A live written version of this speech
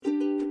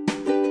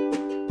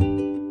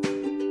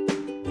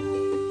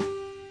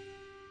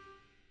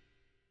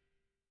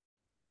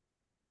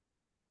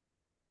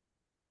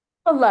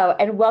Hello,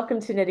 and welcome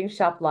to Knitting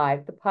Shop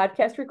Live, the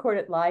podcast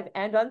recorded live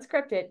and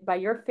unscripted by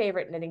your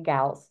favorite knitting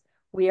gals.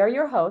 We are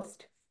your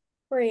host,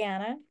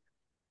 Brianna.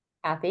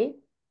 Kathy,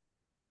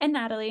 And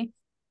Natalie.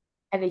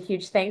 and a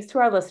huge thanks to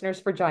our listeners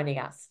for joining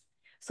us.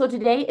 So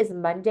today is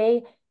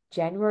Monday,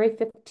 January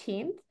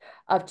 15th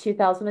of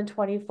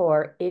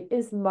 2024. It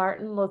is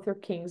Martin Luther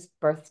King's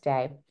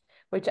birthday,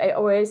 which I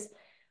always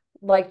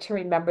like to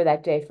remember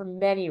that day for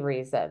many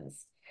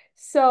reasons.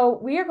 So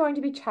we are going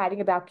to be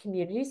chatting about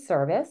community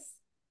service.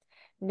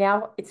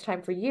 Now it's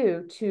time for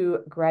you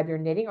to grab your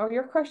knitting or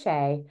your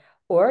crochet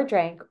or a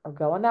drink or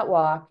go on that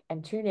walk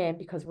and tune in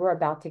because we're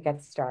about to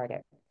get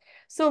started.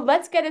 So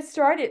let's get it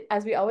started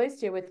as we always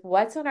do with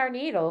what's on our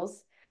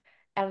needles.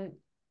 And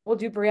we'll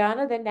do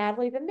Brianna, then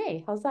Natalie, then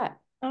me. How's that?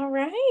 All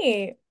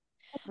right.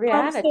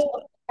 Brianna, tell us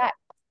So that.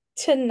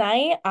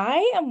 tonight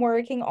I am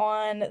working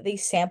on the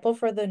sample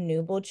for the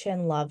Nubel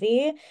Chin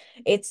Lovey.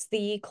 It's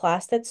the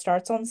class that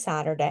starts on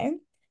Saturday.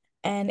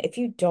 And if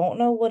you don't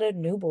know what a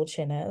Nubel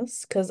Chin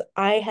is, because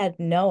I had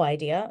no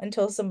idea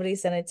until somebody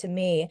sent it to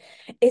me,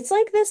 it's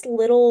like this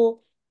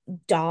little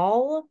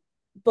doll,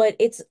 but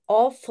it's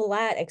all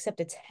flat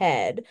except its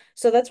head.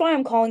 So that's why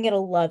I'm calling it a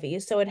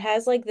lovey. So it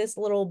has like this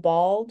little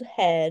bald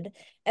head,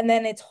 and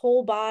then its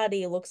whole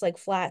body looks like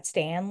Flat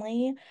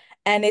Stanley,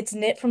 and it's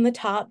knit from the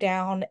top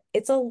down.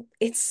 It's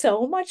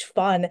so much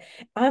fun.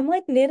 I'm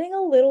like knitting a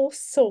little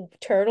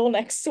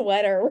turtleneck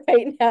sweater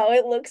right now.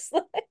 It looks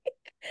like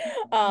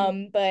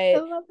I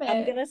but love I'm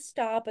it. gonna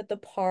stop at the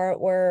part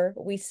where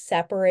we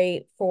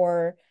separate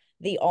for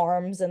the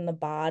arms and the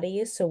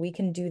body, so we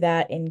can do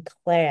that in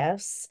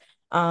class.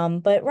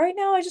 But right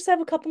now I just have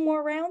a couple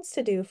more rounds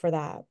to do for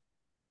that.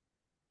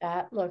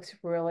 That looks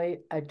really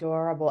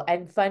adorable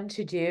and fun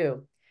to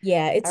do.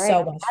 Yeah, it's All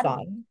right, so much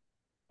fun.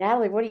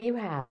 Natalie, what do you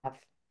have?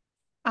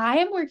 I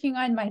am working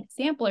on my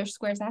sampler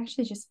squares. I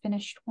actually just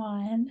finished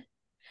one.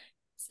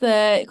 It's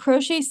the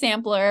crochet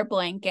sampler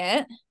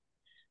blanket.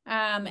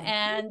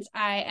 And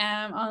I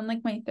am on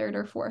like my third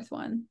or fourth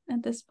one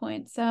at this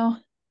point. So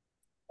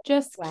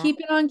just Wow.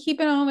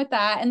 keeping on with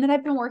that. And then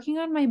I've been working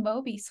on my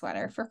Moby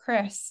sweater for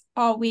Chris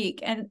all week,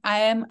 and I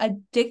am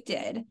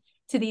addicted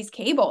to these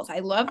cables. I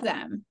love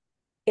them.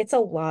 It's a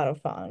lot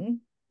of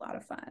fun. A lot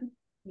of fun.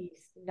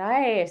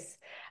 Nice.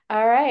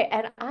 All right.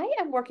 And I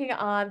am working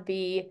on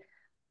the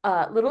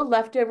little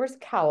leftovers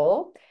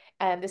cowl.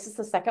 And this is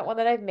the second one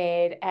that I've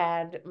made.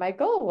 And my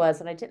goal was,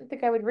 and I didn't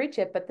think I would reach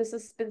it, but this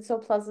has been so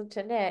pleasant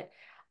to knit.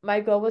 My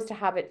goal was to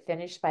have it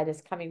finished by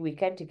this coming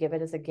weekend to give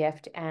it as a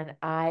gift. And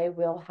I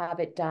will have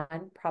it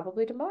done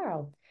probably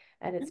tomorrow.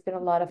 And it's been a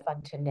lot of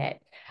fun to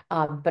knit.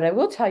 But I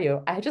will tell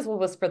you, I just will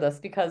whisper this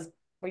because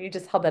when you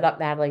just held that up,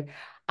 Natalie,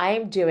 I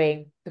am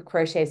doing the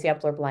crochet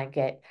sampler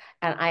blanket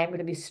and I am going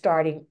to be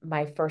starting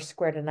my first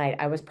square tonight.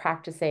 I was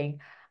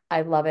practicing.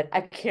 I love it.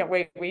 I can't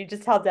wait. When you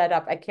just held that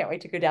up, I can't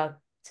wait to go down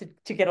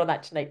to get on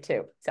that tonight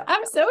too. So,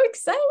 I'm so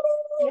excited.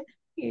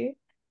 yeah.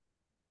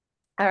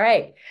 All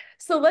right.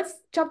 So let's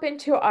jump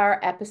into our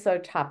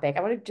episode topic.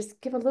 I want to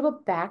just give a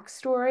little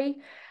backstory.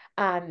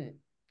 Um,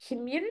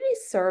 Community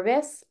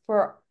service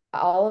for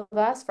all of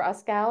us, for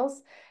us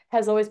gals,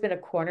 has always been a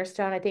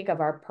cornerstone, I think, of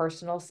our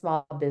personal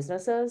small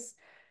businesses.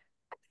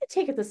 I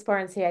take it this far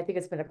and say I think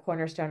it's been a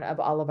cornerstone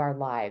of all of our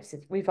lives.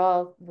 We've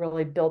all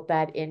really built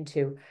that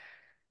into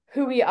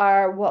who we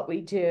are, what we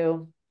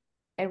do,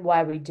 and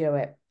why we do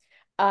it.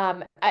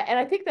 And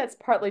I think that's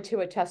partly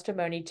to a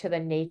testimony to the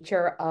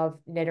nature of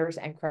knitters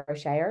and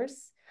crocheters,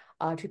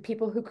 to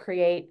people who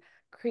create.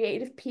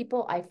 Creative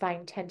people, I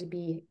find, tend to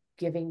be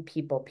giving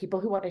people, people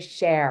who want to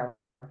share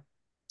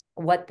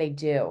what they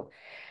do.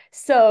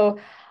 So,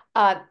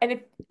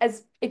 and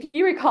if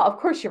you recall, of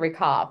course you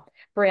recall,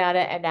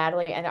 Brianna and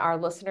Natalie and our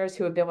listeners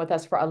who have been with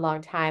us for a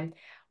long time,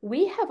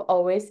 we have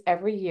always,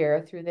 every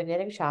year through the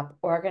knitting shop,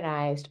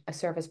 organized a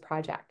service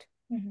project.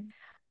 Mhm.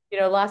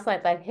 Last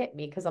night that hit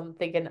me because I'm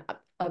thinking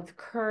of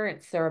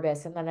current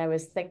service, and then I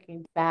was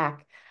thinking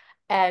back,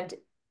 and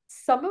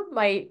some of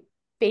my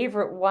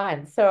favorite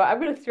ones. So I'm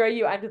going to throw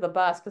you under the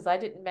bus because I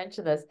didn't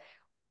mention this.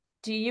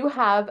 Do you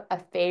have a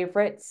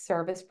favorite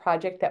service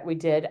project that we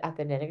did at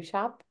the knitting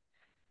shop?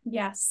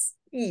 Yes,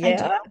 I do.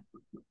 Yeah.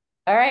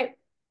 All right,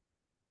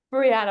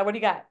 Brianna, what do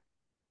you got?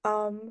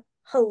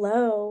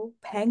 Hello,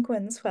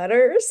 penguin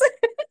sweaters.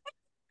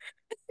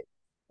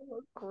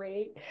 Oh,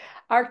 great.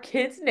 Our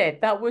kids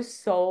knit. That was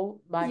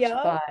so much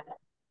Yeah. fun.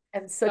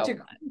 And such So a,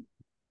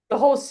 the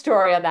whole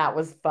story on that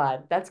was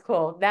fun. That's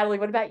cool. Natalie,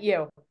 what about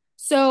you?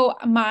 So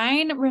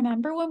mine,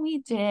 remember when we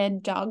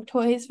did dog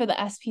toys for the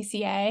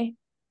SPCA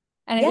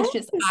and it was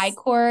just I Yes.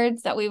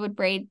 cords that we would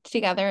braid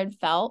together and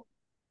felt?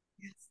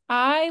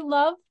 I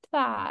loved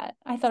that.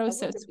 I thought it That was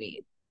so was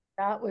sweet.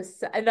 that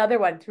was another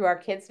one through our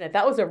kids knit.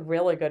 That was a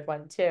really good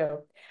one too.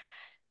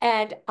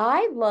 And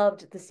I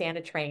loved the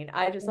Santa train.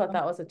 I just thought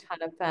that was a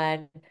ton of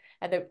fun.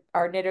 And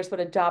our knitters would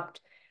adopt,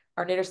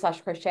 our knitters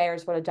slash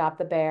crocheters would adopt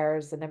the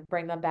bears and then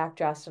bring them back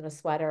dressed in a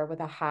sweater with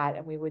a hat.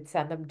 And we would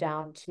send them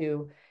down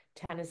to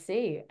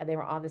Tennessee and they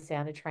were on the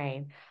Santa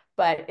train.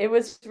 But it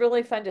was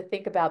really fun to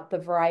think about the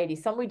variety.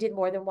 Some we did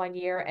more than 1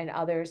 year, and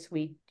others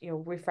we,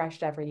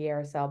 refreshed every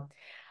year. So,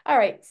 all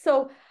right.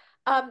 So,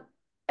 um,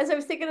 as I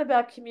was thinking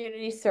about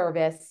community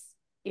service,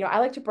 I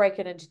like to break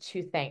it into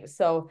two things.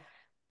 So,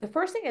 the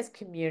first thing is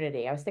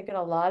community. I was thinking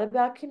a lot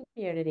about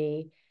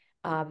community.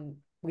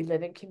 We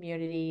live in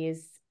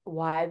communities,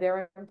 why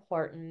they're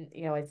important.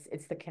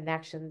 It's the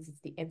connections,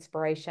 it's the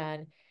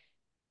inspiration,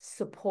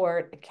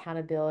 support,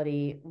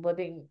 accountability,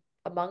 living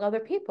among other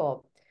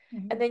people.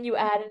 Mhm. And then you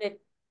add in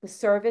it the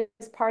service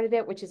part of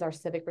it, which is our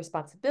civic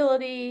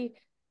responsibility,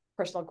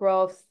 personal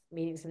growth,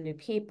 meeting some new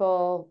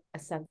people, a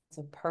sense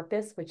of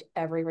purpose, which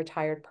every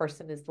retired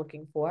person is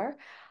looking for.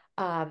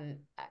 Um,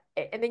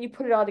 and then you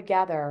put it all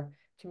together,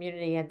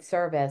 community and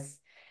service.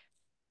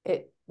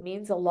 It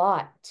means a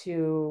lot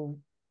to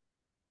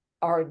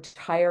our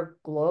entire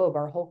globe,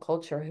 our whole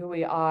culture, who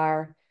we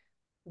are,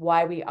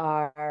 why we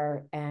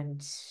are,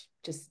 and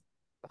just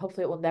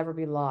hopefully it will never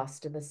be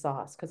lost in the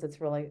sauce because it's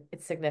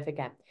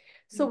significant.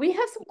 So we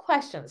have some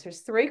questions. There's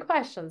 3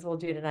 questions we'll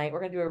do tonight. We're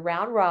going to do a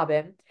round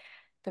robin.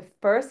 The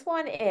first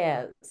one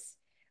is,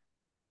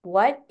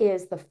 what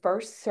is the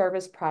first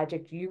service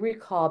project you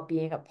recall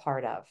being a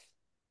part of?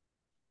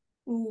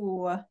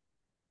 Ooh.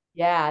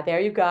 Yeah, there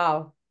you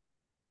go.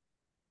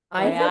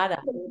 I had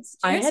Brianna. Do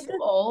I you guys had feel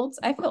to old?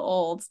 I feel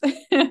old.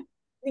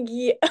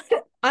 yeah,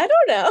 I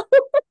don't know.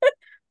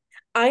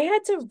 I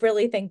had to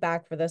really think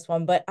back for this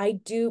one, but I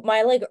do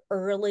my like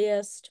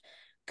earliest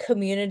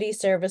community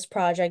service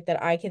project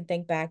that I can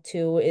think back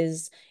to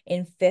is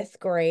in 5th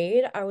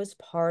grade. I was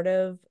part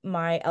of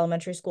my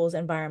elementary school's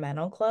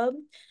environmental club,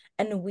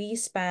 and we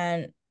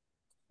spent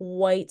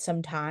quite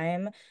some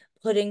time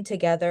putting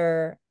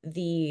together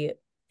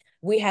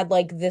we had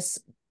like this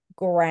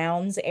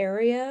grounds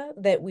area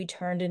that we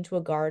turned into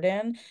a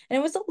garden, and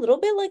it was a little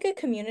bit like a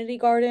community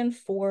garden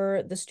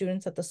for the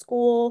students at the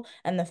school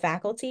and the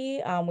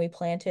faculty. We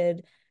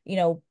planted, you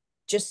know,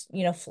 just,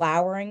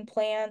 flowering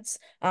plants.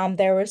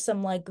 There was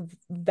some like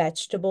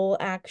vegetable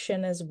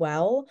action as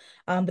well.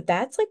 But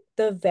that's like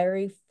the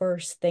very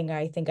first thing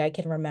I think I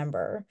can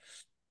remember.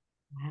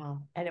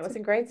 Wow. And it was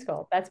in grade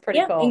school. That's pretty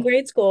Yeah, in cool.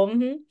 grade school.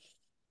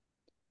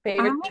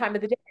 Favorite I time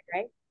of the day,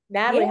 right?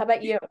 Natalie, Yeah, how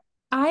about you?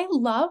 I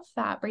love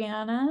that,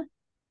 Brianna.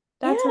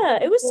 That's a yeah, it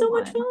really was cool so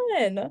much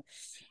one. fun.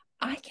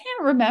 I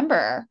can't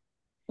remember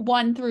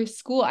one through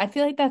school. I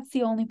feel like that's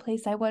the only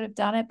place I would have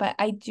done it, but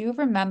I do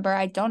remember,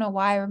 I don't know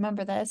why I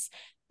remember this,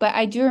 but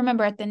I do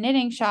remember at the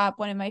knitting shop,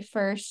 one of my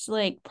first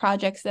like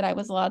projects that I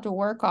was allowed to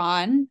work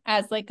on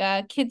as like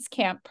a kids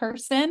camp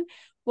person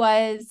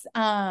was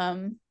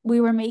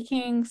we were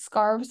making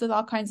scarves with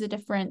all kinds of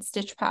different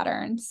stitch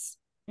patterns.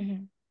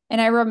 Mhm.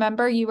 And I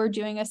remember you were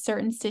doing a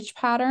certain stitch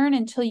pattern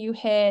until you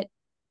hit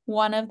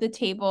one of the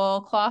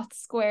tablecloth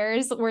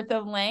squares worth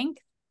of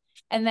length,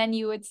 and then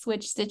you would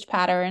switch stitch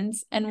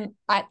patterns. And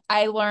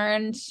I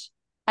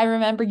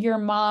remember your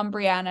mom,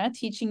 Brianna,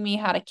 teaching me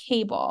how to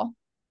cable.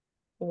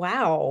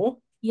 Wow.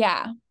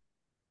 Yeah.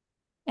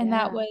 And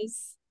Yeah.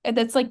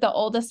 that's like the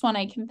oldest one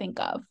I can think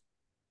of.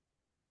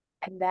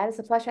 And that is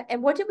a pleasure.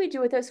 And what did we do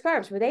with those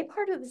scarves? Were they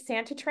part of the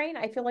Santa train?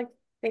 I feel like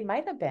they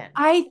might have been.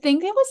 I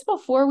think it was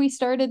before we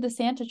started the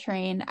Santa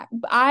train.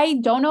 I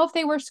don't know if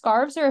they were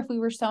scarves or if we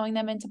were sewing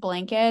them into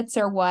blankets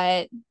or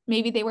what.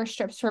 Maybe they were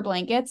strips for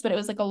blankets, but it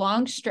was like a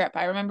long strip.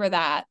 I remember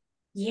that.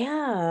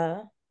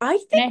 Yeah. I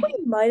And think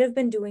we might have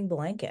been doing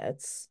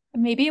blankets.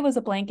 maybe it was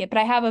a blanket, but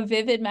I have a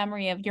vivid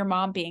memory of your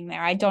mom being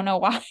there. I don't know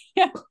why.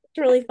 It's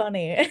really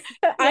funny.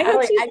 I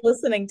hope Natalie, she's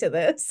listening to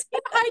this.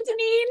 Hi,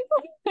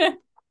 Deneen.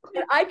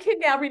 I can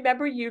now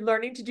remember you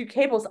learning to do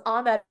cables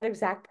on that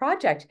exact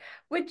project,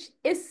 which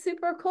is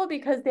super cool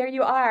because there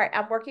you are.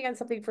 I'm working on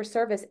something for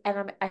service,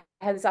 and I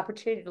had this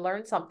opportunity to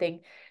learn something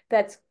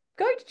that's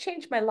going to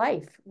change my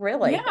life,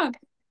 really. Yeah,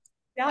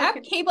 Now I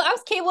can, I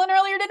was cabling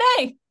earlier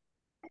today.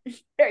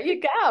 there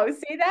you go.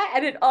 See that?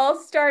 And it all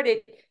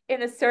started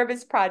in a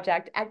service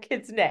project at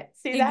Kids Knit.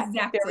 See that?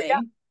 There we go.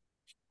 Exactly.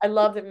 I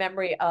love the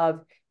memory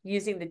of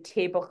using the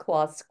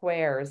tablecloth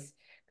squares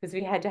because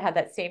we had to have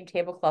that same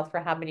tablecloth for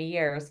how many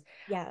years,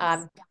 Yes.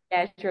 to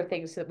measure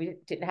things so that we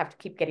didn't have to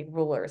keep getting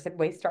rulers and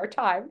waste our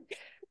time.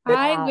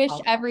 I wish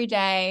Wow. every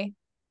day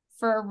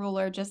for a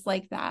ruler just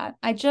like that.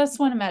 I just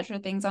want to measure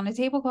things on a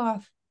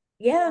tablecloth.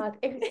 Yeah.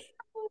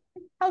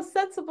 How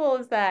sensible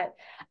is that?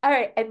 All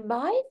right. And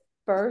my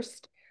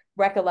first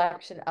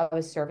recollection of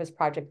a service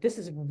project, this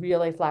is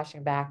really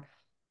flashing back,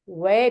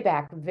 way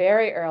back,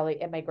 very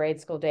early in my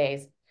grade school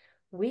days.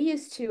 We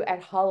used to,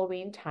 at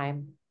Halloween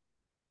time,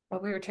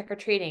 when we were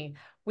trick-or-treating,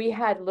 we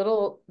had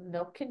little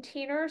milk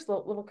containers,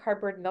 little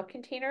cardboard milk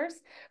containers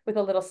with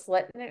a little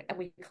slit in it, and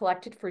we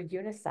collected for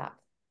UNICEF.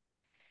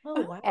 Oh,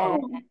 And wow.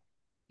 Oh,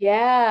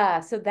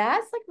 yeah, so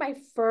that's like my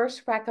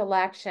first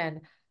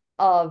recollection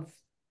of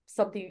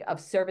something of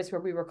service where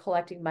we were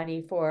collecting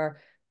money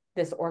for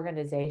this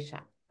organization.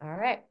 All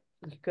right,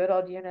 good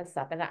old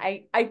UNICEF. And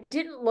I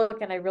didn't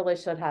look, and I really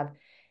should have,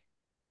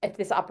 if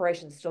this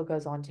operation still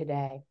goes on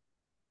today,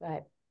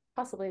 but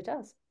possibly it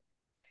does.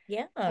 All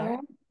Yeah. right.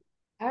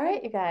 All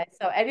right, you guys.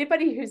 So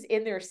anybody who's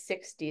in their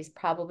 60s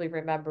probably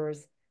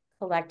remembers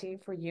collecting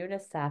for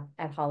UNICEF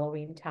at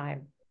Halloween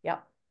time.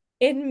 Yep.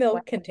 In Well,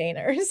 milk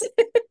containers.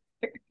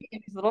 in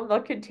these little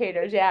milk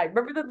containers. Yeah.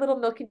 Remember the little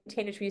milk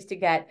containers we used to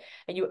get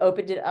and you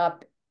opened it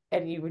up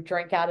and you would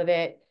drink out of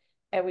it.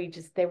 And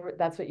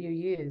that's what you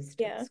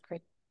used. Yeah. It's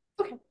great.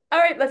 Okay. All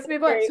right, let's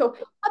move on. Great. So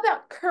how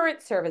about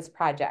current service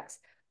projects?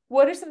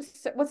 What's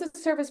a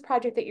service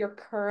project that you're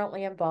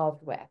currently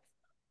involved with?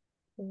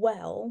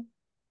 Well,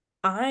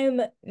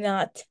 I'm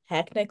not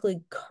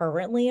technically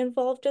currently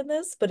involved in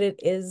this, but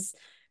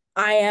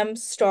I am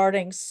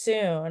starting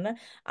soon.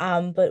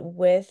 But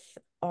with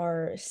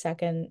our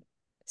second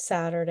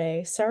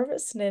Saturday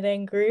service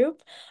knitting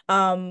group,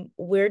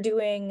 we're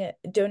doing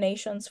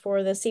donations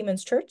for the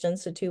Siemens Church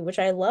Institute, which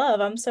I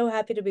love. I'm so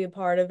happy to be a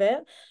part of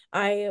it.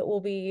 I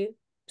will be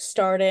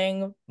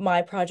starting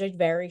my project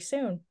very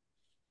soon.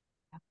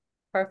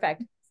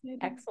 Perfect. Exciting.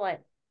 Excellent.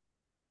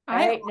 All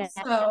I right,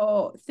 now,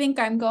 also think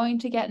I'm going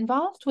to get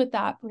involved with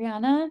that,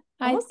 Brianna.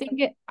 awesome.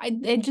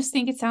 I just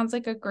think it sounds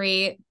like a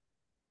great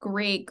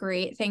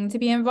thing to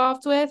be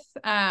involved with.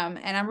 And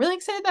I'm really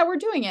excited that we're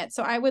doing it.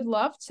 So I would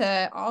love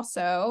to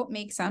also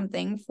make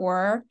something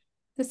for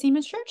the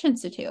Siemens Church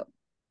Institute.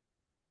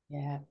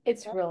 Yeah,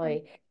 it's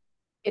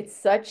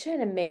such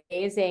an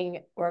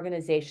amazing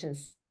organization,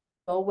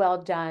 so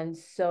well done,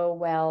 so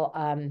well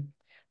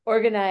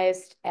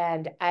organized.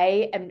 And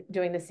I am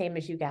doing the same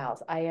as you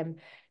gals. I am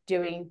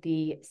doing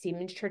the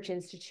Siemens Church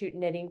Institute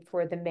knitting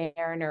for the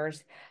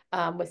Mariners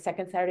with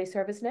Second Saturday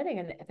Service Knitting.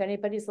 And if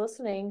anybody's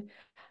listening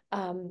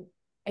um,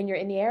 and you're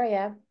in the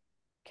area,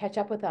 catch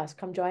up with us,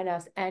 come join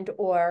us. And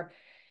or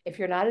if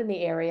you're not in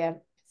the area,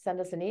 send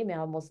us an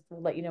email and we'll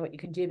let you know what you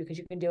can do because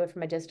you can do it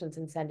from a distance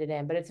and send it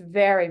in. But it's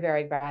very,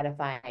 very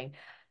gratifying.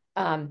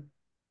 Um,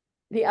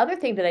 the other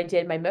thing that I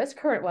did, my most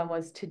current one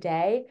was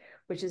today,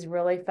 which is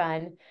really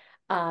fun.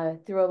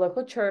 Through a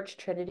local church,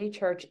 Trinity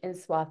Church in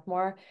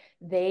Swarthmore,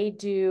 they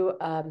do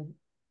a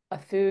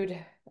food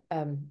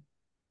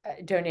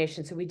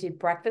donation. So we did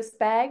breakfast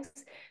bags,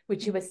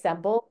 which you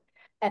assemble,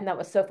 and that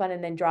was so fun.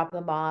 And then drop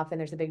them off, and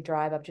there's a big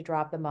drive up to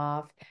drop them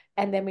off.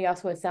 And then we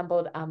also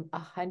assembled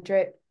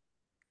 100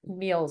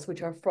 meals,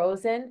 which are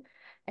frozen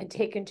and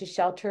taken to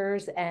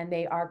shelters, and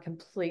they are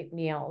complete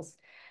meals.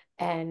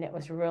 And it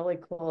was really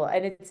cool.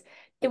 And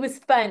it was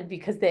fun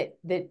because that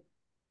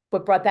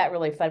what brought that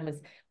really fun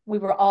was we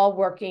were all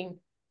working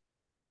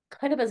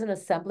kind of as an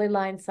assembly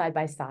line side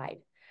by side.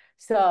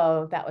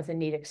 So that was a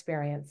neat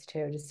experience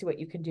too, to see what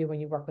you can do when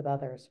you work with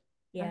others.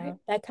 All Yeah, right.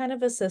 that kind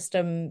of a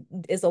system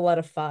is a lot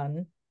of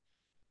fun.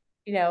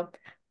 You know,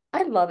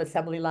 I love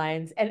assembly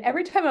lines. And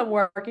every time I'm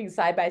working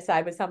side by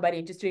side with somebody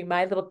and just doing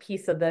my little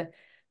piece of the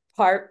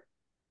part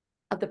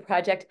of the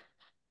project,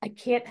 I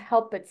can't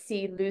help but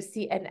see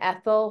Lucy and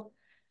Ethel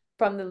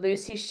from the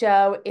Lucy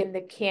Show in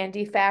the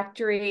candy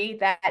factory,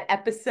 that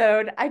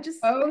episode. Oh I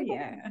think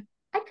yeah.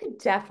 I could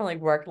definitely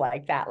work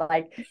like that.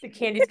 Like the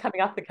candy's coming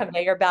off the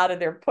conveyor belt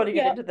and they're putting it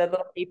Yeah. into the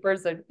little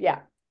papers. And yeah,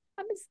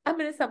 I'm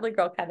an assembly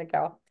girl kind of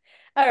girl.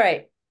 All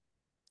right.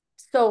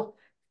 So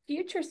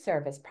future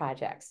service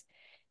projects.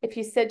 If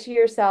you said to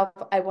yourself,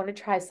 I want to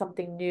try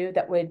something new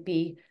that would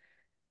be,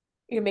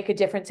 make a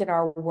difference in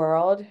our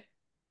world,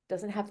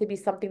 doesn't have to be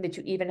something that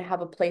you even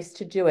have a place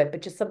to do it,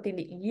 but just something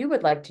that you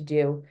would like to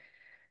do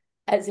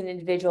as an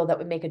individual that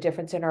would make a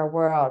difference in our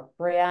world.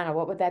 Brianna,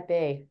 what would that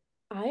be?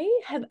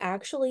 I have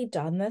actually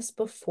done this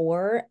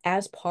before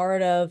as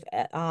part of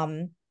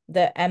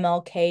the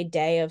MLK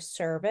Day of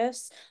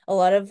Service. A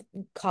lot of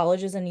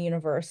colleges and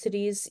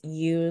universities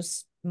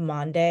use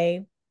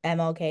Monday,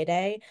 MLK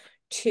Day,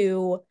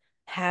 to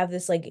have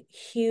this like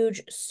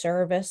huge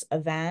service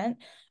event.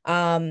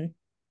 Um,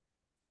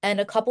 and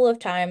a couple of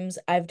times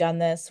I've done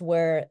this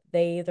where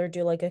they either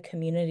do like a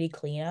community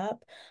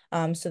cleanup.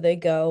 So they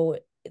go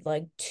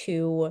like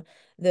to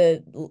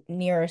the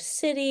nearest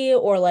city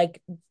or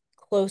like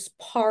close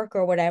park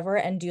or whatever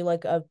and do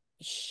like a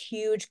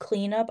huge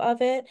cleanup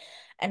of it.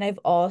 And I've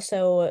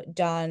also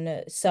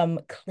done some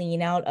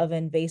clean out of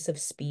invasive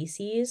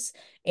species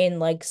in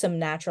like some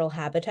natural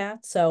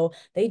habitats. So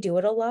they do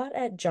it a lot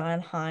at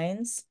John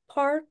Hines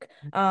Park.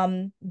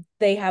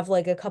 They have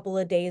like a couple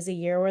of days a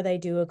year where they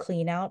do a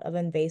clean out of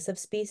invasive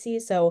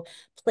species. So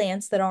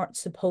plants that aren't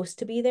supposed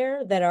to be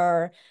there that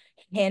are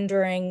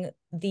hindering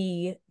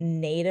the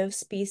native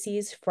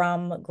species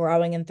from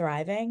growing and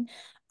thriving.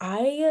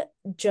 I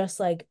just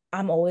like,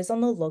 I'm always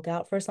on the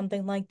lookout for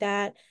something like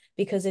that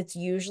because it's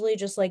usually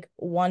just like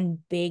one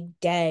big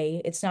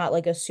day. It's not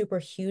like a super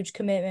huge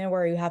commitment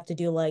where you have to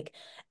do like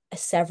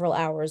several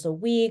hours a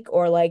week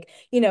or like,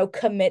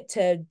 commit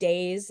to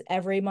days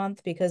every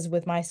month because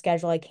with my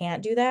schedule, I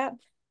can't do that.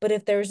 But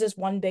if there's this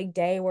one big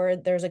day where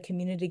there's a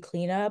community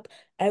cleanup,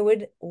 I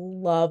would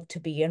love to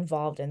be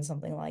involved in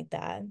something like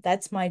that.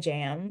 That's my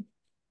jam.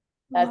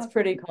 That's Love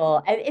pretty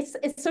cool. And it's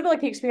sort of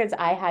like the experience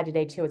I had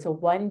today too. It's a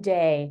one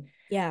day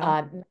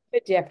Yeah.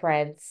 make a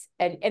difference,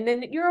 and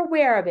then you're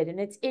aware of it and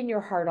it's in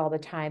your heart all the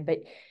time, but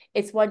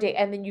it's one day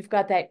and then you've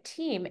got that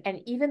team,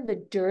 and even the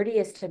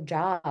dirtiest of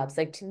jobs,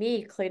 like to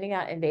me, cleaning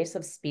out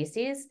invasive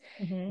species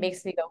Hmm.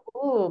 makes me go,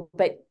 ooh,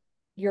 but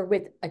you're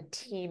with a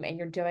team and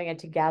you're doing it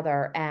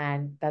together,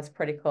 and that's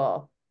pretty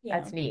cool. Yeah.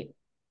 That's neat.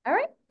 All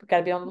right, we've got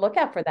to be on the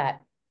lookout for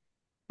that.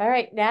 All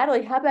right,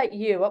 Natalie, how about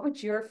you? What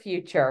would your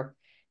future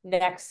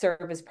next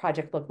service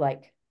project look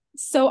like?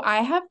 So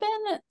I have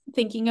been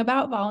thinking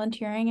about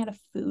volunteering at a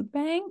food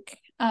bank.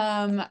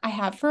 I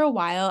have for a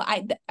while.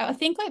 I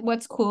think like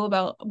what's cool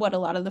about what a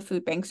lot of the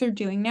food banks are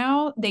doing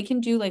now, they can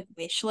do like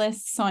wish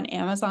lists on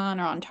Amazon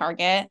or on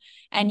Target,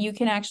 and you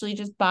can actually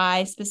just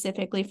buy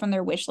specifically from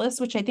their wish list,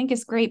 which I think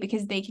is great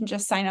because they can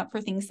just sign up for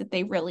things that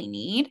they really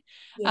need.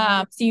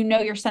 Yeah. So you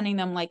know you're sending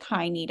them like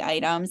high need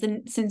items.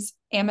 And since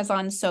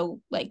Amazon's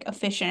so like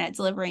efficient at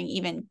delivering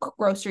even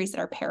groceries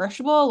that are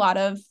perishable, a lot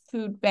of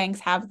food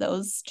banks have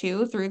those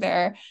too through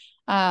their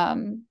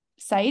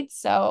sites.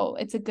 So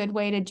it's a good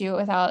way to do it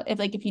without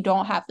if you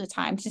don't have the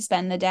time to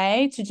spend the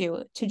day to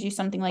do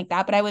something like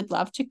that. But I would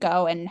love to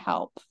go and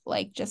help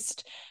like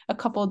just a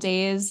couple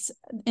days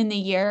in the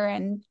year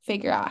and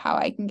figure out how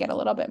I can get a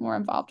little bit more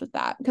involved with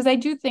that. Because I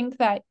do think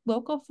that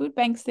local food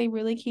banks, they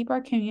really keep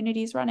our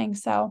communities running.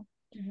 So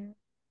Mhm.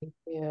 They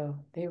do.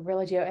 They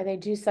really do. And they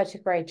do such a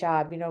great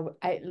job. You know,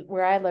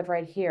 where I live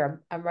right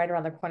here, I'm right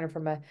around the corner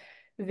from a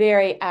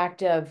very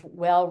active,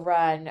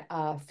 well-run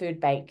food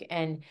bank.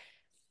 And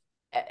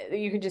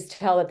you can just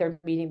tell that they're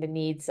meeting the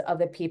needs of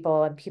the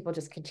people, and people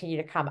just continue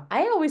to come.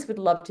 I always would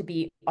love to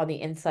be on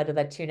the inside of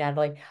that too,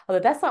 Natalie.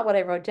 Although that's not what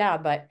I wrote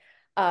down, but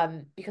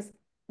because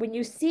when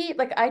you see,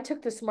 like I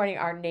took this morning,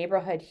 our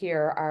neighborhood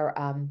here,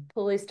 our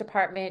police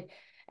department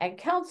and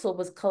council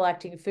was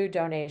collecting food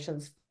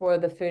donations for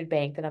the food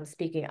bank that I'm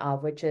speaking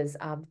of, which is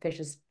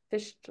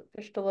fish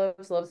to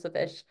loaves, loaves of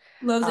fish,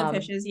 loaves of um,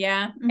 fishes,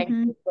 yeah. and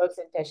Hmm. loaves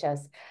and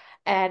fishes.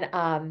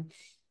 And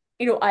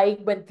you know, I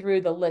went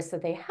through the list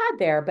that they had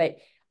there, but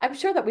I'm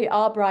sure that we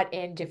all brought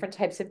in different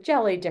types of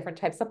jelly, different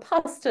types of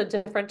pasta,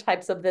 different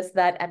types of this,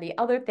 that, and the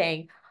other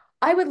thing.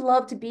 I would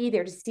love to be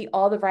there to see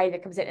all the variety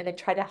that comes in and then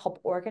try to help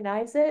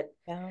organize it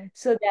Yeah.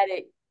 so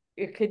that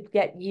it could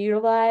get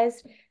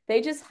utilized. They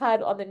just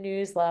had on the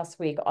news last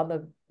week, on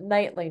the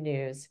nightly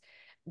news,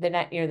 the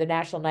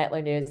national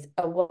nightly news,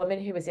 a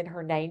woman who was in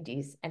her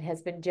 90s and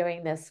has been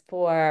doing this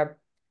for,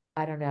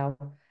 I don't know,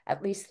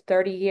 at least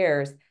 30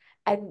 years.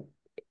 And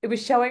it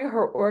was showing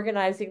her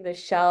organizing the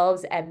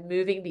shelves and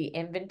moving the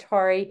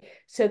inventory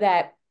so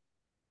that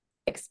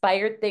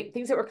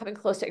things that were coming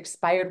close to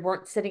expired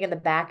weren't sitting in the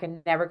back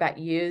and never got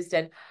used.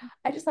 And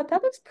I just thought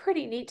that looks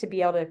pretty neat to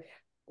be able to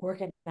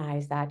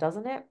organize that,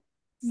 doesn't it?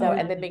 So, Oh,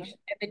 and then yeah.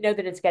 and then know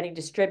that it's getting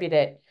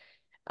distributed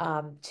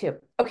too.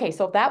 Okay,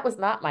 so that was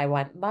not my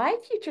one. My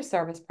future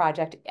service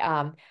project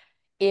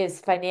is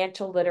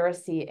financial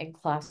literacy in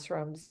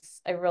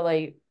classrooms. I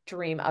really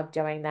dream of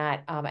doing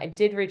that. I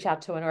did reach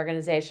out to an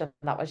organization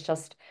that was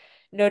just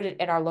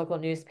noted in our local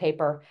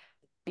newspaper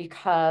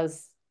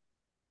because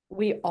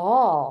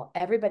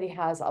everybody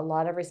has a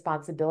lot of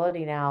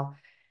responsibility now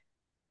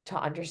to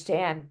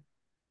understand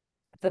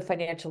the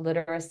financial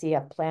literacy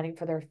of planning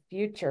for their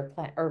future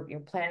plan, or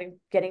planning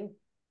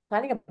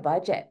a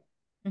budget,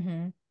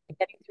 Hmm.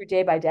 getting through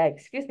day by day.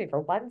 Excuse me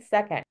for 1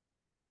 second.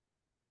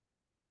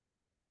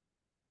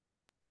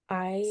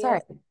 I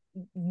Sorry.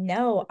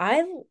 No,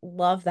 I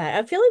love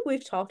that. I feel like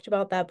we've talked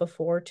about that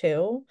before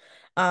too.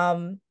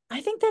 I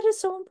think that is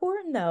so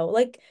important though.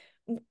 Like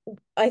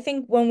I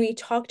think when we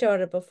talked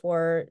about it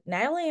before,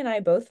 Natalie and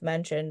I both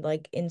mentioned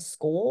like in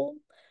school,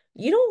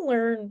 you don't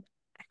learn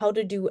how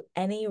to do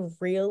any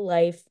real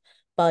life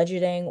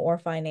budgeting or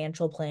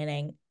financial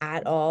planning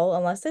at all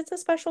unless it's a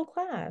special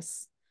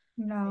class.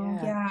 No,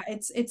 Yeah. yeah,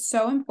 it's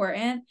so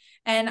important.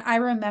 And I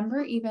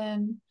remember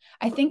even,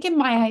 I think in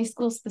my high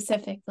school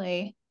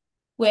specifically,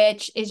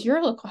 which is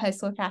your local high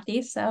school,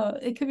 Kathy. So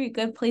it could be a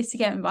good place to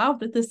get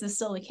involved if this is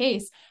still the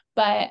case.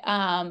 But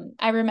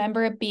I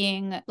remember it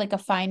being like a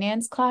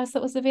finance class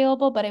that was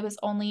available, but it was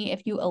only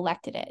if you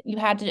elected it. You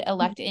had to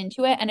elect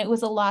into it. And it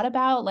was a lot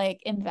about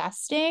like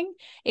investing.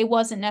 It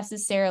wasn't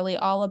necessarily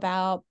all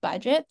about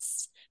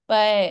budgets,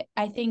 but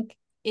I think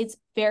it's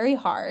very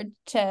hard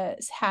to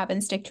have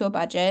and stick to a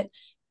budget,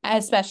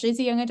 especially as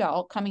a young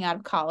adult coming out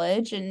of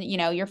college and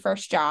your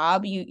first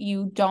job.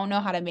 You don't know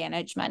how to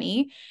manage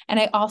money. And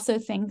I also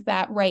think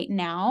that right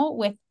now,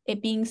 with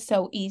it being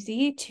so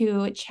easy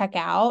to check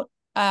out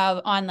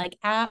on like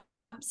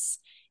apps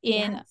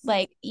in Yes.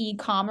 like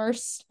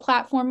e-commerce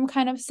platform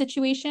kind of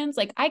situations,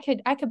 like I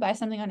could buy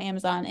something on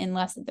Amazon in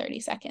less than 30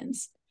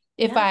 seconds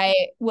if Yeah.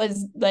 I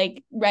was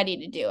like ready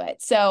to do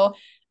it. So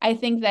I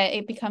think that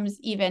it becomes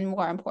even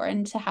more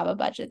important to have a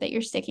budget that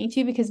you're sticking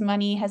to because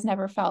money has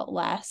never felt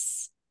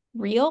less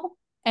real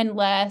and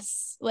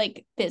less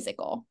like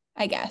physical,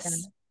 I Yeah.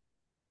 guess.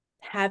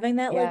 Having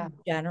that like Yeah.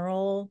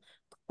 general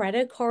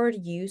credit card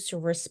use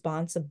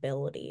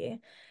responsibility.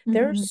 Mhm.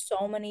 There's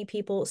so many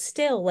people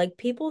still, like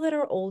people that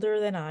are older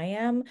than I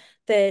am,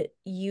 that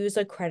use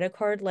a credit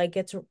card like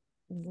it's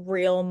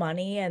real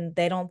money and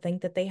they don't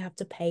think that they have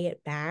to pay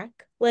it back.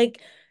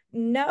 Like,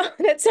 no,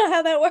 that's not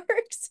how that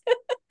works. When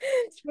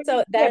you So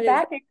pay that it is,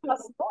 back, it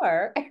costs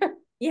more.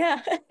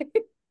 yeah.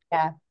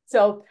 Yeah.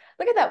 So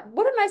look at that.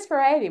 What a nice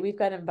variety. We've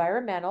got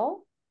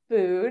environmental,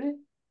 food,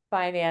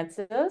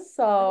 finances.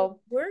 So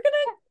We're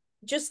gonna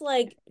just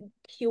like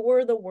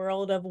cure the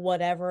world of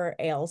whatever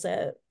ails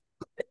it.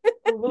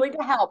 we're willing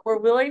to help. We're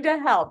willing to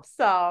help.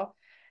 So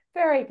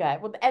very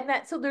good. Well, and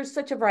that so there's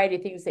such a variety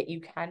of things that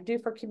you can do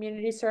for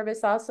community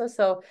service also.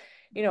 So,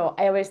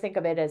 I always think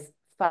of it as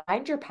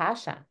find your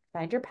passion.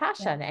 Find your Yeah.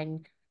 passion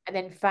and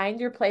then find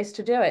your place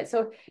to do it.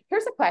 So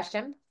here's a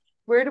question.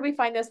 Where do we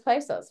find those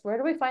places? Where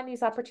do we find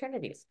these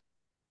opportunities?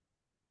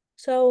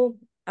 So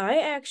I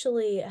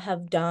actually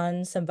have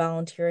done some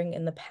volunteering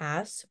in the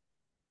past,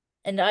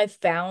 and I've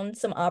found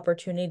some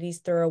opportunities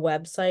through a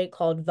website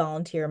called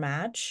Volunteer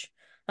Match.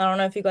 I don't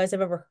know if you guys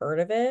have ever heard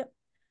of it,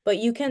 but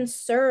you can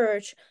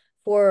search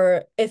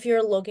for if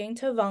you're looking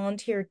to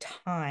volunteer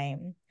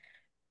time,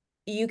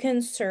 you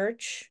can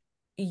search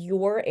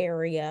your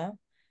area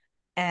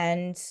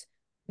and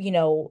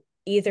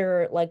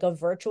either like a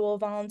virtual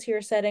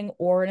volunteer setting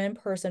or an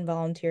in-person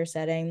volunteer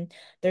setting.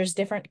 There's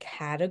different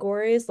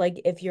categories,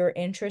 like if you're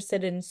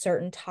interested in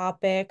certain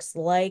topics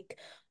like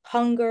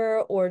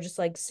hunger or just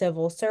like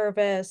civil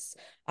service,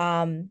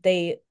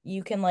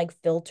 you can like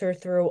filter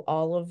through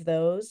all of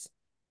those.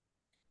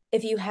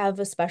 If you have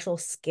a special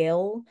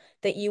skill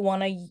that you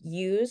want to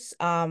use,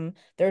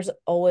 there's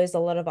always a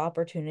lot of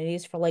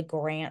opportunities for like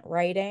grant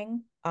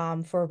writing,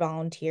 for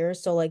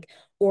volunteers. So like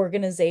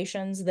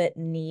organizations that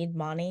need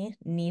money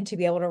need to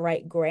be able to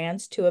write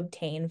grants to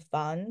obtain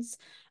funds.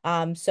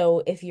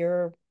 So if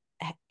you're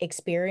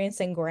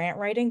experiencing grant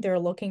writing, they're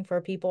looking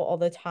for people all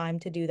the time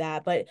to do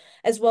that. But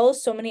as well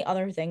as so many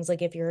other things,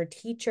 like if you're a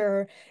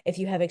teacher, if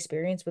you have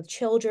experience with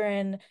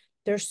children,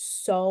 there's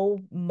so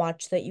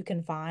much that you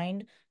can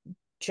find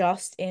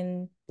just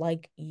in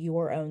like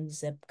your own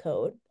zip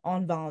code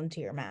on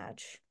Volunteer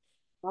Match.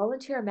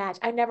 Volunteer match.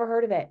 I never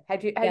heard of it.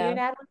 Have you, Yeah.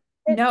 Natalie?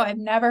 No, I've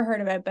never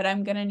heard of it, but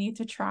I'm gonna need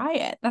to try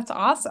it. That's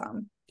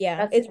awesome. Yeah,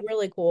 That's it's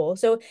really cool.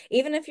 So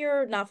even if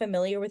you're not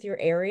familiar with your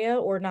area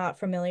or not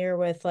familiar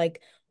with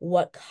like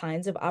what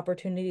kinds of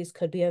opportunities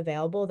could be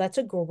available, that's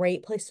a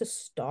great place to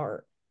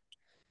start.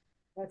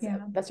 Yeah.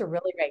 that's a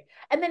really great.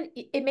 And then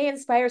it may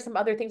inspire some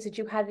other things that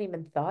you hadn't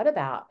even thought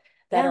about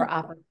that Yeah. are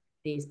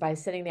opportunities by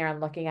sitting there and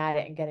looking at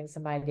it and getting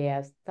some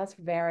ideas. That's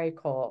very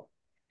cool.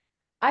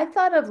 I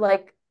thought of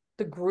like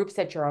the groups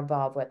that you're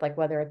involved with, like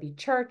whether it be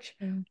church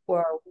Mm-hmm.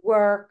 or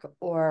work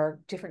or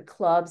different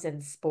clubs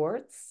and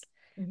sports.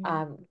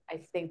 Mm-hmm. I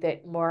think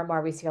that more and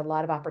more we see a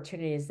lot of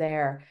opportunities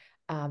there,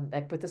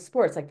 like with the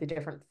sports, like the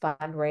different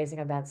fundraising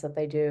events that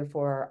they do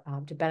for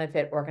to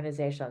benefit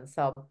organizations.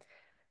 So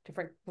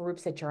different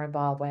groups that you're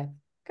involved with.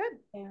 Good.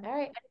 Yeah. All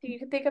right. Anything you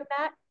can think of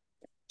that?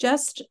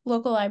 Just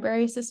local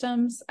library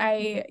systems.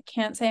 I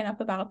can't say enough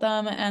about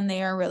them, and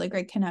they are really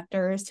great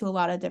connectors to a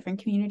lot of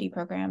different community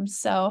programs.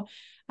 So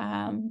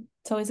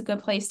it's always a good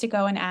place to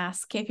go and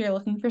ask if you're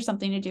looking for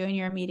something to do in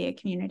your immediate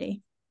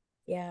community.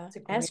 Yeah. It's a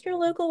great Ask your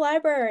one. local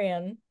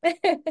librarian. I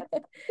They'll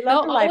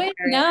love the always librarian.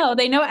 know.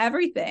 They know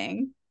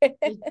everything. They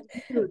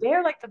do.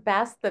 They're like the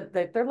best.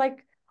 They're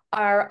like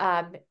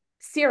our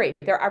Siri.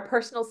 They're our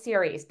personal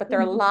Siris, but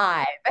they're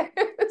live.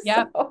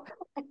 Yep. So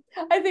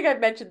I think I've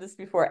mentioned this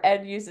before.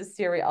 Ed uses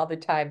Siri all the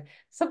time.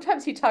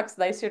 Sometimes he talks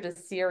nicer to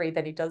Siri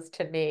than he does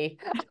to me.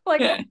 I'm like,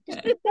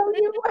 did she tell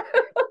you?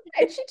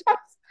 And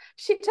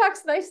she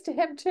talks nice to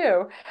him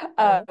too.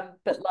 Yeah.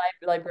 But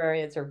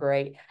librarians are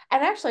great.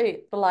 And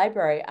actually, the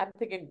library, I'm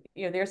thinking,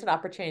 there's an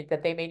opportunity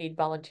that they may need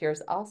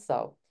volunteers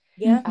also.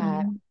 Yeah,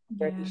 Uh,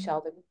 whether it be Yeah.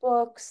 shelving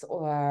books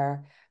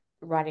or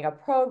running a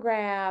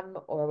program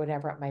or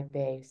whatever it might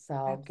be.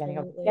 So getting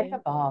absolutely.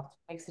 involved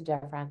makes a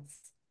difference.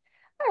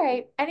 All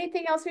right.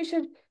 Anything else we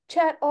should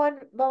chat on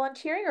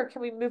volunteering, or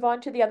can we move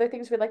on to the other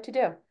things we'd like to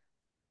do?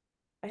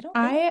 I don't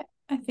think,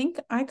 I think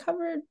I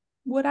covered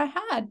what I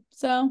had.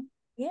 So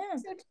yeah.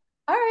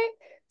 All right.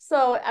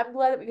 So I'm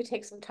glad that we could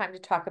take some time to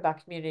talk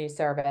about community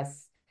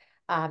service,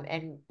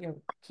 and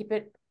keep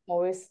it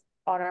always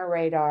on our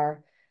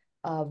radar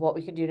of what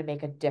we can do to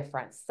make a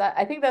difference.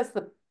 I think that's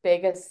the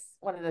biggest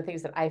one of the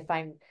things that I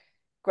find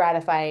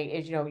gratifying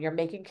is you're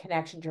making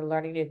connections, you're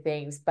learning new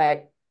things,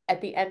 but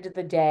at the end of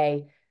the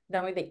day,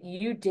 knowing that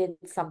you did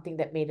something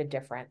that made a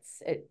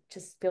difference, it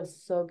just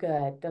feels so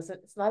good.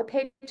 Doesn't It's not a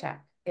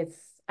paycheck. It's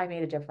I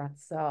made a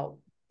difference. So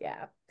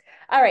yeah.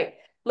 All right,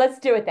 let's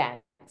do it then.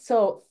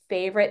 So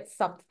favorite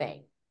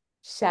something.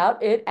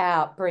 Shout it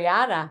out,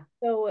 Brianna.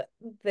 So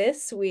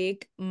this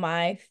week,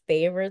 my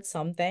favorite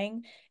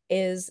something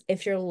is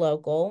if you're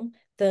local,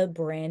 the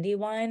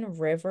Brandywine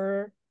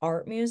River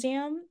Art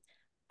Museum.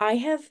 I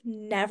have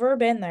never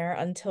been there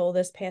until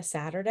this past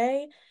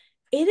Saturday.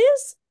 It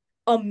is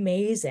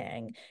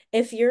amazing.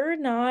 If you're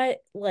not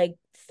like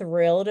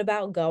thrilled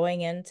about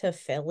going into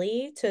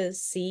Philly to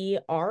see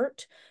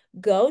art,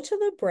 go to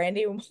the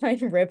Brandywine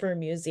River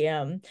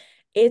Museum.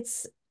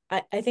 It's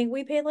I think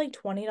we paid like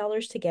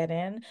 $20 to get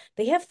in.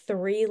 They have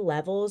three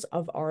levels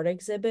of art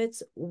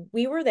exhibits.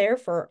 We were there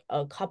for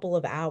a couple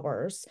of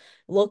hours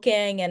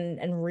looking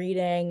and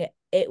reading.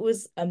 It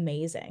was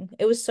amazing.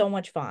 It was so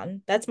much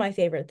fun. That's my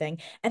favorite thing.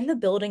 And the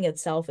building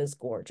itself is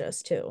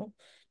gorgeous too.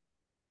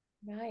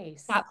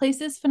 Nice. That place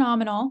is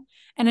phenomenal.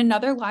 And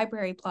another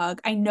library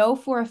plug. I know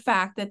for a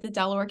fact that the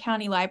Delaware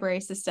County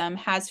Library System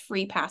has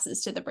free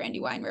passes to the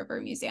Brandywine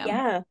River Museum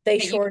Yeah, they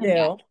that you sure can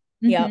get.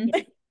 do. Yep.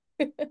 Mhm.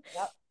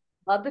 Yep.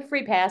 Love the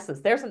free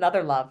passes. There's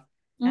another love.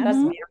 That's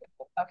Mhm.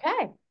 beautiful. Okay.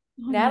 Oh,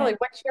 Natalie, man.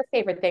 what's your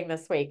favorite thing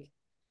this week?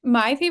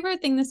 My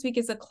favorite thing this week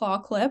is a claw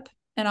clip,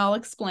 and I'll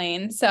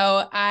explain.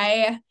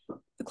 The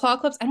claw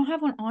clips, I don't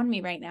have one on me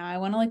right now. I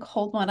want to like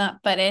hold one up,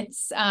 but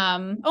it's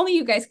only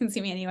you guys can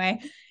see me anyway.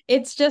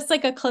 It's just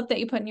like a clip that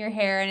you put in your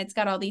hair and it's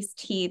got all these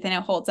teeth and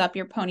it holds up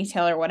your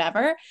ponytail or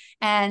whatever.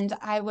 And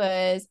I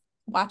was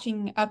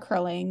watching a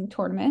curling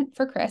tournament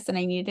for Chris and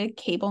I needed a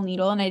cable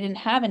needle and I didn't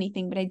have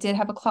anything, but I did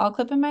have a claw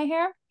clip in my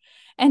hair.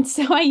 And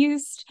so I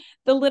used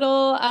the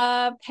little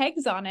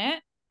pegs on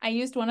it. I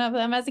used one of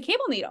them as a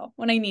cable needle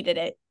when I needed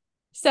it.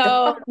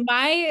 So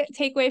my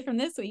takeaway from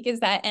this week is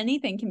that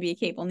anything can be a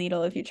cable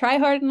needle if you try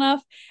hard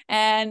enough.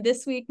 And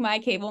this week my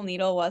cable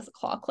needle was a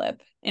claw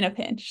clip in a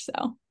pinch.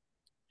 So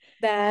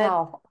That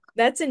Wow.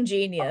 that's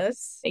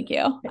ingenious. thank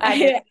you. I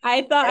mean,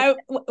 I thought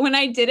when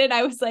I did it,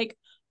 I was like,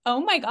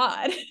 oh my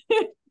God.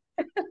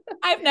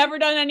 I've never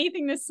done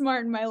anything this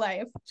smart in my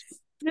life.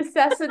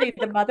 necessity,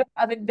 the mother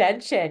of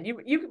invention.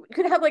 You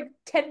could have like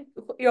 10,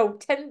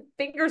 10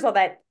 fingers on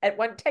that at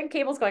 10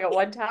 cables going at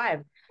one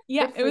time.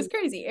 Yeah, Good it for was you.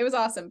 crazy. It was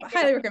awesome. But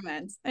highly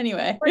recommend.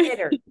 Anyway.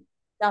 Creators.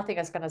 Nothing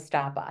is going to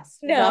stop us.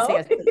 Nothing No.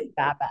 is going to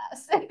stop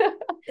us.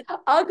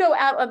 I'll go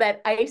out on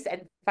that ice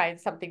and find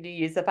something to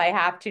use if I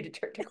have to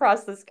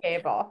cross this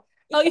cable.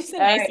 I'll use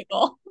an All right.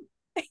 icicle.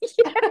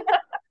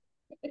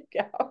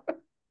 Go.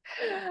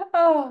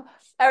 Oh,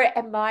 all right.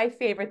 And my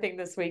favorite thing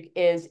this week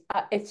is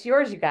it's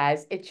yours, you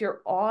guys. It's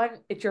your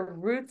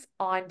Roots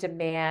on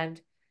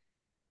Demand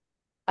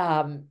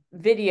videos,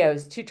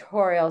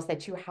 tutorials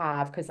that you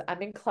have because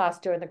I'm in class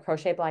doing the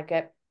crochet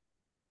blanket,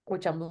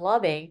 which I'm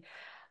loving.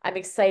 I'm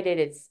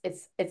excited.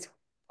 It's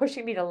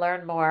pushing me to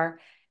learn more.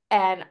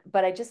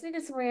 But I just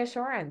needed some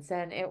reassurance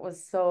and it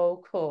was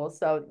so cool.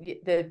 So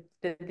the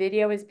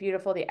video is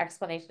beautiful, the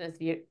explanation is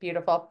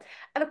beautiful.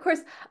 And of course,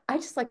 I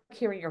just like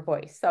hearing your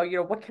voice. So,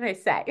 what can I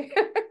say?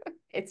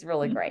 It's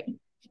really great.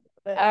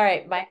 All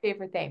right, my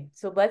favorite thing.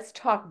 So let's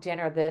talk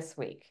dinner this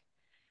week.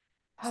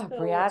 Oh, So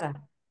Brianna.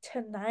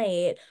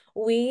 tonight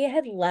we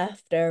had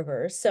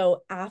leftovers.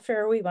 So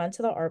after we went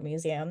to the art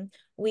museum,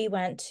 we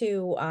went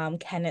to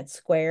Kennett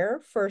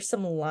Square for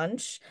some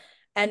lunch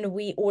and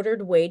we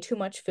ordered way too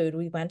much food.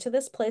 We went to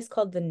this place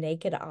called the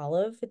Naked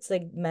Olive. It's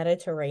like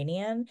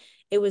Mediterranean.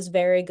 It was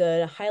very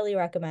good. Highly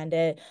recommend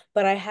it.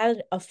 But I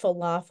had a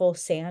falafel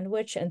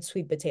sandwich and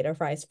sweet potato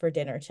fries for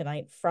dinner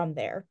tonight from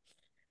there.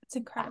 It's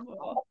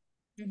incredible.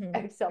 Mhm.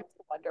 It sounds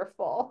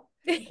wonderful. All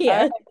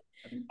Yeah. right.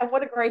 And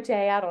what a great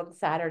day out on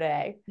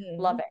Saturday.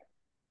 Love Mhm. it.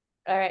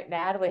 All right,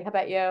 Natalie, how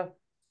about you?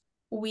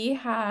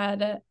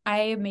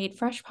 I made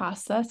fresh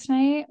pasta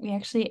tonight. We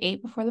actually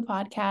ate before the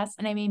podcast,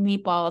 and I made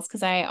meatballs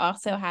because I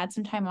also had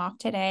some time off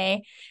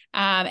today.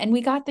 And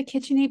we got the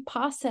KitchenAid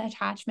pasta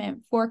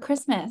attachment for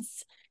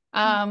Christmas,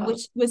 Oh,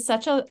 which was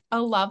such a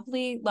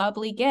lovely,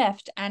 lovely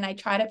gift. And I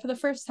tried it for the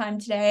first time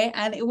today,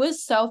 and it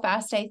was so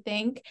fast. I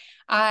think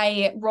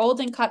I rolled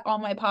and cut all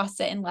my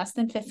pasta in less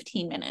than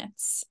 15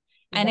 minutes.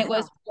 And it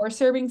was wow. 4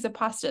 servings of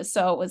pasta,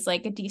 so it was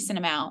like a decent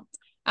amount.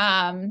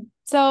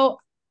 So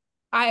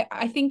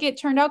I think it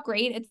turned out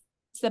great.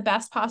 It's the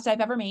best pasta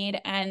I've ever made,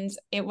 and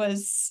it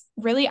was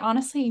really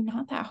honestly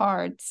not that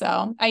hard.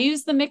 So I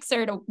used the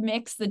mixer to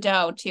mix the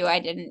dough too. I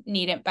didn't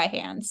need it by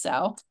hand,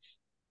 so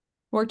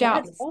worked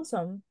out. That's Nice.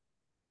 awesome.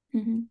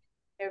 Mhm.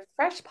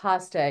 Fresh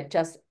pasta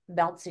just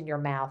melts in your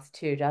mouth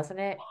too, doesn't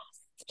it?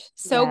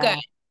 So good. Yeah.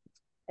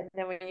 And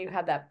then when you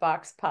have that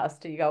box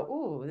pasta, you go,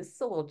 ooh, this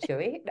is a little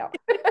chewy. No.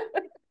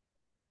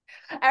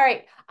 All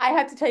right. I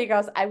have to tell you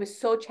girls, I was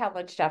so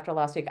challenged after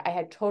last week. I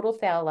had total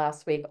fail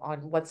last week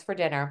on what's for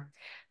dinner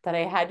that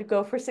I had to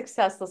go for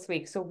success this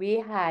week. So we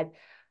had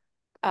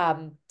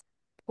um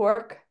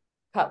pork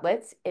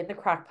cutlets in the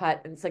crock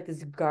pot, and it's like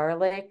this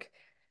garlic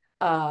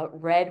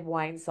red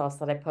wine sauce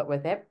that I put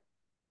with it.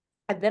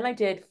 And then I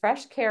did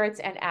fresh carrots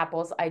and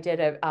apples. I did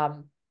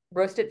a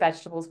roasted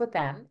vegetables with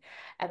them,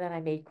 and then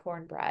I made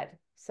cornbread.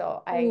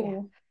 So I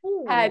Ooh.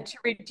 Ooh. had to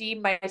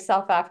redeem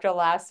myself after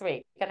last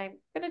week. And I'm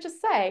gonna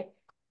just say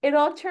it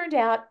all turned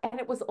out and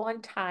it was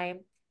on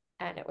time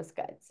and it was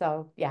good.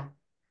 So yeah.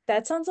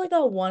 That sounds like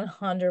a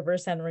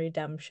 100%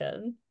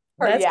 redemption.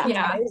 Or That yeah. sounds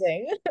Yeah.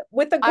 amazing.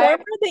 With the I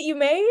cornbread that you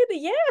made?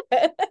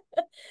 Yeah.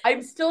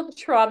 I'm still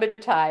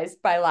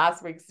traumatized by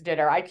last week's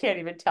dinner. I can't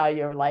even tell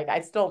you. Like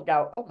I still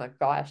go, oh my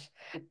gosh.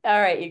 All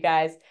right, you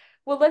guys.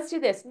 Well, let's do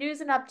this. News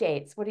and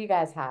updates. What do you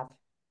guys have?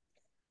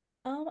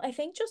 I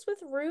think just with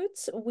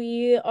Roots,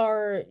 we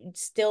are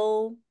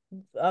still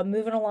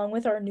moving along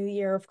with our new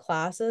year of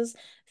classes.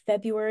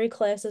 February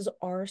classes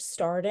are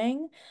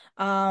starting.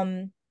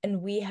 And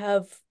we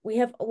have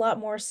a lot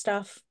more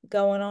stuff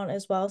going on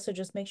as well. So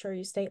just make sure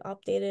you stay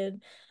updated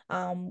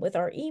with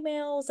our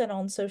emails and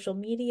on social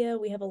media.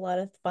 We have a lot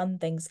of fun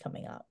things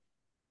coming up.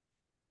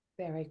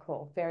 Very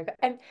cool. Very good.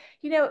 And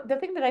the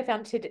thing that I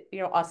found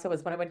also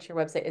is when I went to your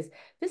website is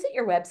visit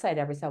your website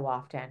every so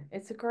often.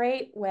 It's a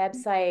great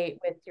website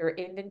with your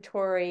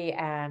inventory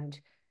and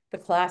the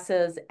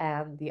classes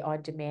and the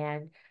on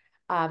demand.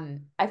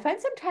 I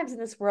find sometimes in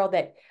this world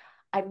that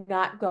I'm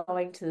not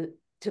going to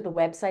the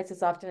websites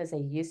as often as I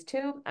used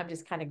to. I'm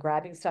just kind of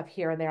grabbing stuff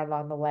here and there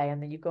along the way.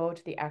 And then you go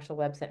to the actual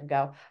website and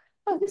go,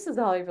 oh, this is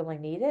all I really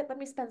needed. Let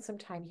me spend some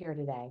time here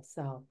today.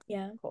 So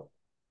Yeah. cool.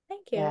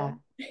 Thank Yeah.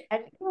 you.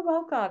 And you're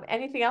welcome.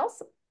 Anything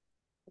else?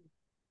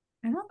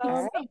 I don't think All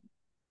Um, right. so.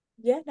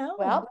 yeah, no.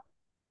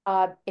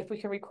 Well, if we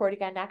can record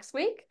again next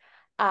week,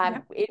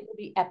 Yeah. it will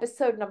be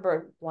episode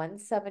number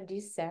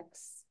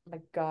 176. Oh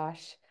my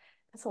gosh,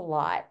 that's a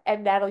lot.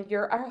 And Natalie,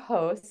 you're our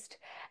host.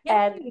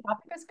 And the Yay.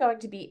 topic is going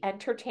to be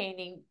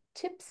entertaining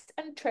tips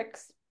and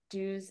tricks,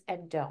 do's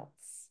and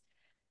don'ts.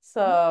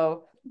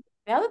 So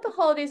now that the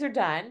holidays are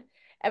done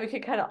and we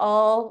can kind of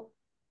all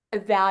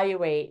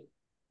evaluate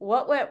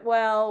what went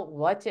well,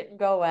 what didn't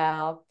go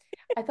well,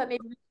 I thought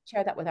maybe we could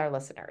share that with our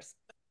listeners.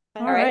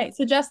 All All right. right.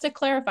 So just to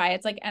clarify,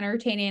 it's like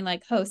entertaining,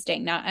 like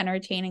hosting, not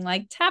entertaining,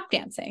 like tap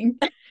dancing.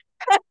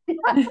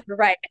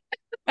 Right.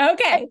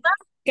 Okay.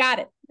 Got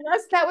it.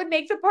 Unless that would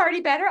make the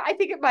party better. I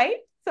think it might.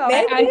 I, So,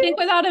 I think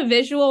without a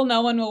visual,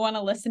 no one will want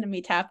to listen to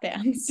me tap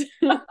dance.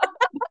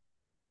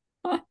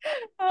 all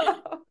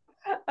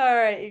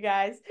right, you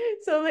guys.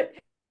 So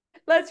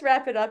let's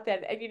wrap it up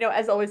then. And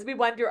as always, we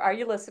wonder, are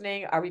you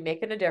listening? Are we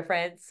making a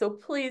difference? So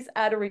please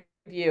add a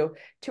review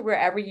to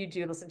wherever you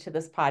do listen to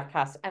this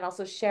podcast and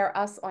also share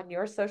us on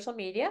your social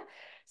media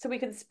so we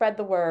can spread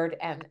the word.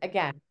 And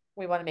again,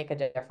 we want to make a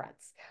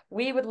difference.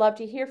 We would love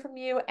to hear from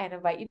you and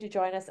invite you to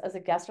join us as a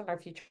guest on our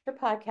future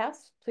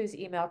podcast. Please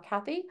email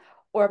Kathy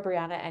or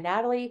Brianna and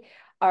Natalie.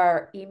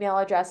 Our email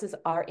addresses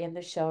are in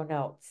the show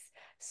notes.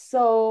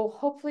 So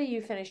hopefully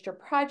you finished your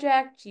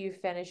project, you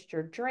finished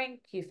your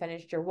drink, you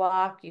finished your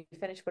walk, you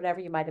finished whatever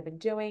you might have been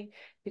doing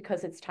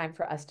because it's time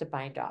for us to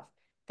bind off.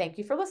 Thank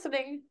you for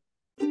listening.